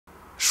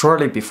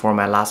Shortly before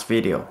my last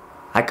video,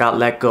 I got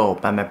let go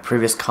by my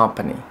previous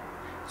company,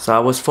 so I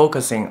was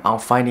focusing on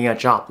finding a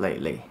job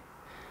lately.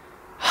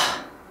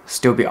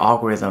 Stupid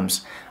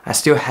algorithms, I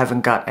still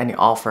haven't got any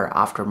offer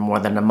after more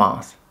than a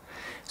month,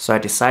 so I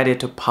decided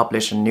to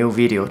publish a new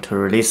video to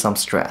release some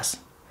stress.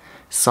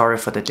 Sorry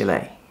for the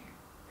delay.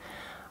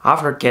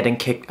 After getting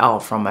kicked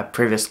out from my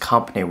previous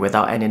company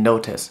without any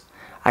notice,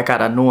 I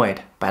got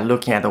annoyed by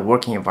looking at the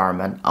working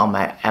environment on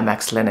my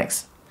MX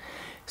Linux,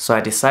 so I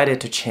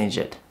decided to change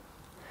it.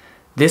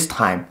 This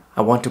time,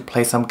 I want to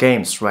play some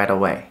games right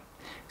away,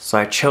 so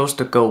I chose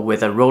to go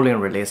with a rolling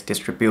release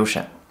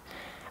distribution.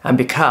 And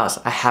because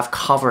I have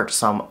covered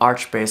some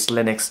Arch-based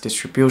Linux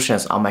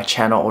distributions on my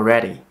channel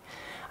already,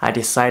 I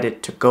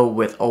decided to go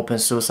with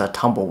openSUSE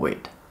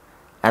tumbleweed.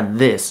 And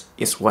this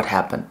is what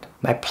happened.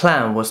 My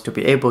plan was to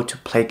be able to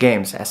play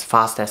games as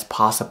fast as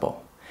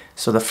possible,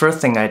 so the first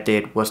thing I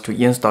did was to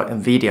install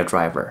nvidia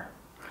driver.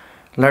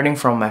 Learning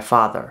from my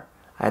father,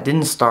 I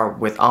didn't start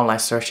with online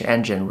search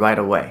engine right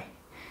away.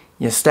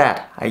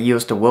 Instead, I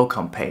used the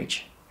welcome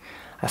page.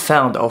 I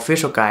found the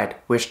official guide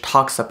which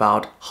talks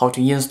about how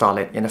to install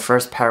it in the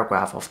first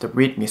paragraph of the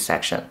README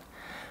section,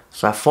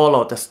 so I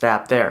followed the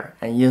step there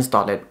and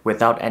installed it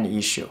without any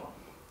issue.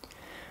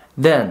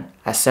 Then,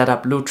 I set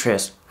up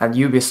Lutris and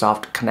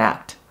Ubisoft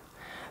Connect,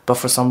 but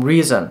for some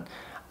reason,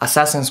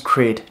 Assassin's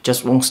Creed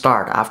just won't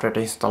start after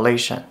the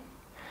installation.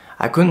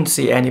 I couldn't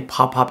see any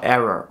pop-up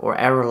error or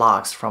error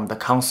logs from the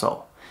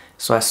console,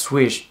 so I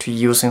switched to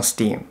using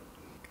Steam.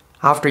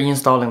 After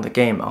installing the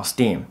game on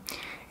Steam,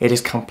 it is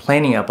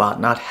complaining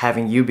about not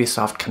having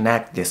Ubisoft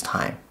Connect this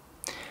time.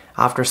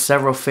 After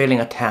several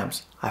failing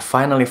attempts, I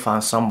finally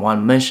found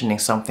someone mentioning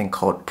something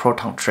called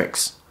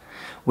protontricks,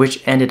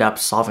 which ended up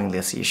solving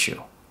this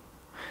issue.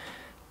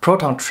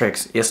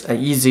 Protontricks is an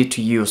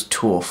easy-to-use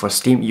tool for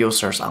Steam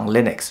users on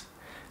Linux,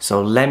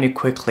 so let me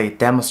quickly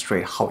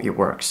demonstrate how it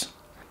works.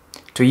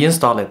 To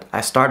install it,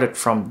 I started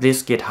from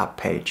this GitHub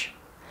page.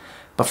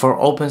 But for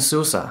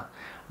openSUSE,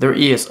 there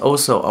is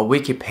also a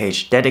wiki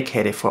page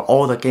dedicated for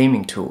all the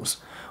gaming tools,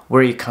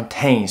 where it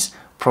contains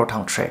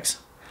protontricks,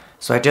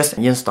 so I just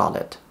installed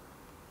it.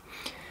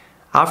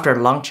 After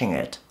launching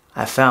it,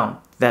 I found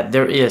that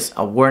there is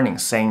a warning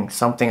saying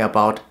something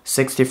about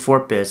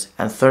 64-bit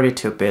and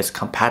 32-bit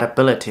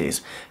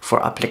compatibilities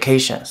for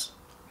applications.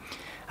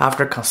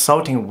 After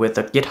consulting with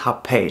the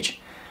GitHub page,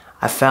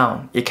 I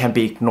found it can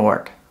be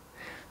ignored,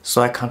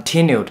 so I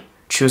continued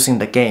choosing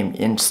the game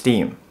in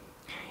Steam.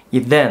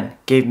 It then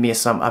gave me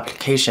some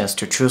applications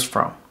to choose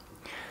from.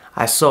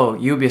 I saw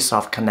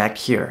Ubisoft Connect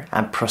here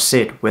and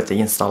proceed with the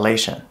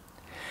installation.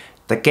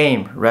 The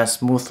game ran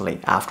smoothly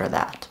after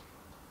that.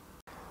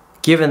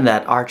 Given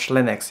that Arch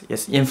Linux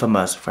is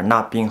infamous for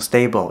not being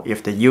stable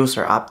if the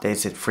user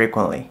updates it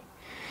frequently,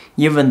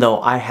 even though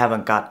I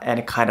haven't got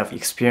any kind of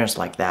experience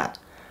like that,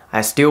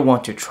 I still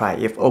want to try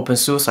if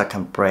openSUSE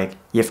can break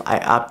if I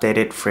update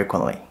it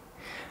frequently.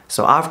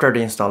 So after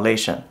the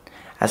installation,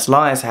 as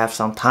long as I have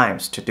some time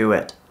to do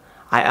it,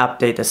 I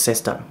update the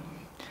system.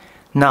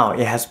 Now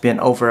it has been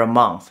over a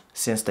month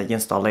since the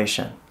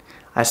installation.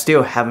 I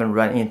still haven't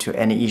run into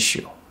any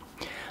issue.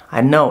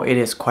 I know it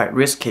is quite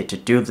risky to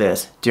do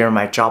this during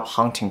my job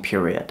hunting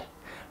period,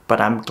 but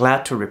I'm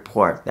glad to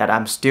report that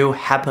I'm still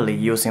happily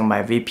using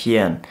my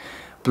VPN,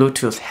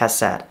 Bluetooth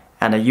headset,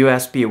 and a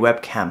USB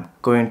webcam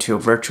going to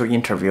virtual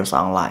interviews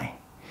online.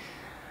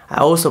 I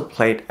also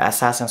played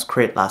Assassin's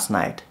Creed last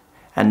night,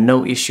 and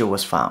no issue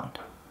was found.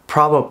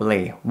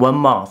 Probably 1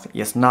 month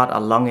is not a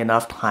long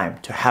enough time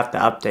to have the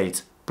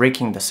updates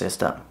breaking the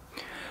system,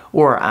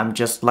 or I'm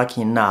just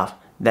lucky enough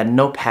that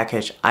no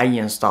package I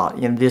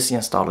installed in this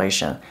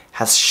installation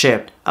has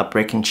shipped a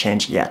breaking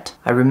change yet.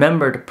 I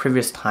remember the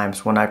previous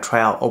times when I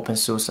tried out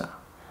openSUSE.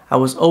 I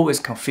was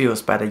always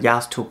confused by the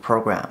Yast tool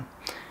program.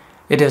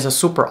 It is a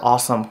super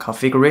awesome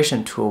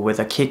configuration tool with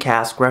a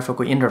kick-ass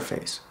graphical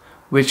interface,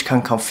 which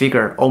can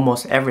configure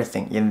almost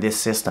everything in this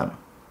system.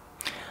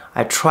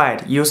 I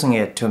tried using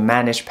it to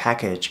manage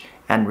package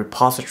and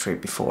repository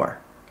before.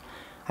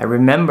 I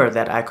remember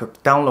that I could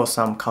download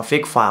some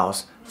config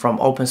files from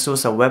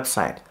openSUSE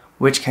website,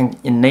 which can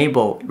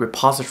enable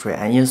repository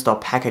and install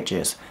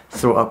packages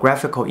through a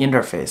graphical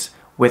interface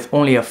with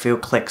only a few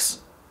clicks.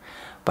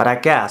 But I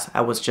guess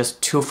I was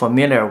just too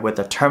familiar with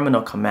the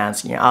terminal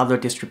commands in other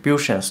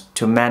distributions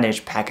to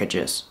manage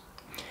packages.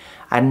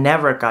 I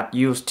never got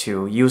used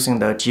to using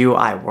the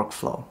GUI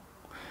workflow,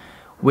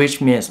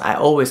 which means I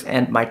always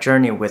end my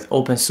journey with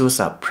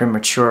openSUSE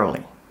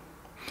prematurely.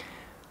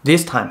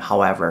 This time,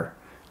 however,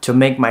 to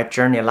make my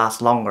journey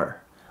last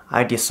longer,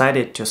 I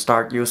decided to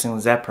start using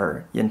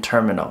zypper in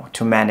terminal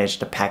to manage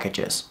the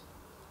packages.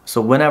 So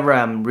whenever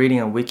I'm reading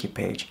a wiki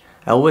page,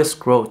 I always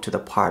scroll to the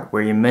part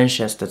where it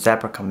mentions the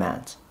zypper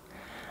commands.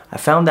 I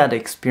found that the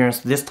experience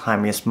this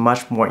time is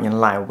much more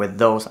in line with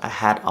those I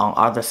had on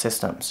other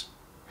systems.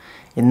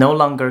 It no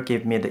longer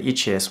gave me the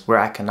itches where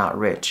I cannot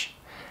reach,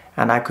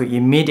 and I could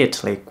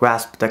immediately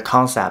grasp the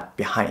concept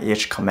behind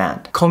each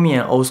command. Call me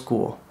an old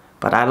school,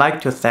 but I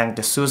like to thank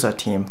the SUSE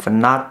team for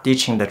not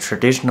ditching the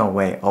traditional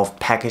way of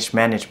package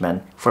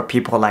management for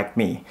people like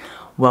me,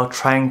 while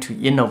trying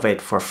to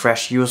innovate for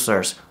fresh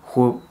users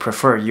who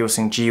prefer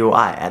using GUI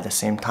at the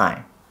same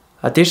time.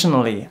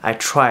 Additionally, I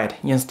tried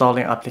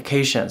installing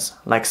applications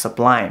like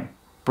Sublime,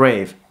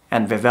 Brave,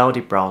 and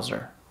Vivaldi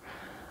browser.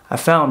 I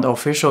found the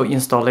official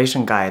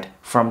installation guide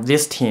from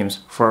these teams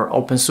for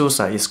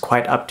openSUSE is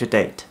quite up to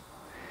date.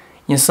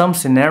 In some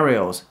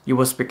scenarios, it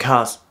was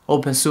because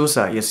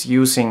openSUSE is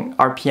using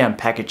RPM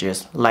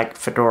packages like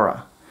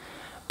Fedora.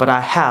 But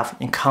I have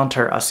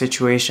encountered a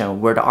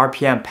situation where the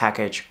RPM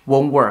package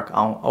won't work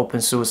on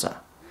openSUSE,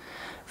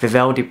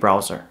 Vivaldi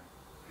browser.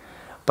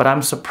 But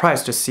I'm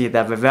surprised to see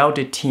that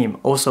Vivaldi team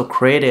also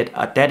created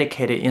a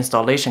dedicated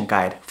installation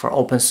guide for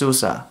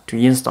openSUSE to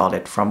install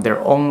it from their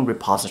own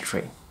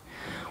repository,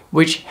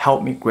 which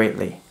helped me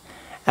greatly,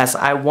 as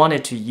I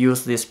wanted to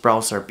use this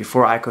browser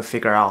before I could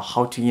figure out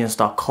how to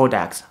install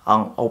codecs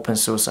on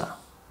openSUSE.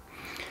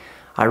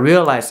 I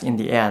realized in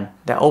the end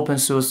that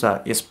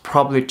openSUSE is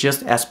probably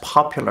just as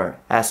popular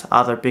as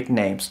other big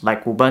names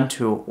like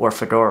Ubuntu or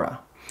Fedora.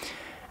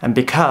 And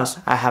because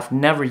I have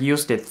never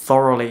used it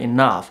thoroughly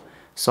enough,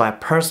 so I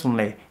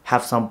personally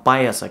have some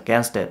bias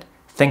against it,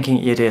 thinking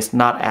it is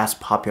not as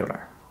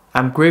popular.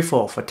 I'm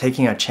grateful for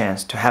taking a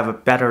chance to have a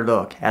better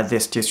look at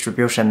this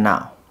distribution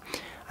now.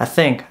 I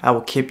think I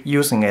will keep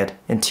using it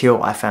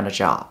until I find a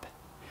job.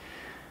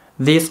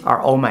 These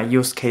are all my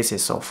use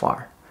cases so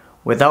far.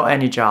 Without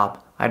any job,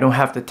 I don't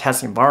have the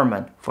test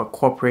environment for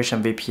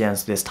corporation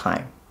VPNs this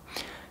time.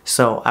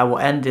 So I will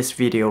end this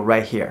video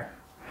right here.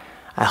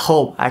 I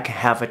hope I can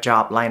have a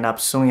job lined up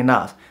soon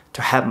enough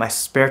to have my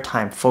spare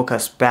time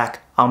focused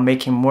back on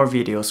making more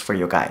videos for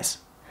you guys.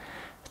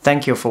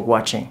 Thank you for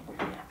watching,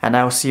 and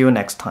I will see you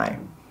next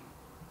time.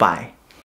 Bye.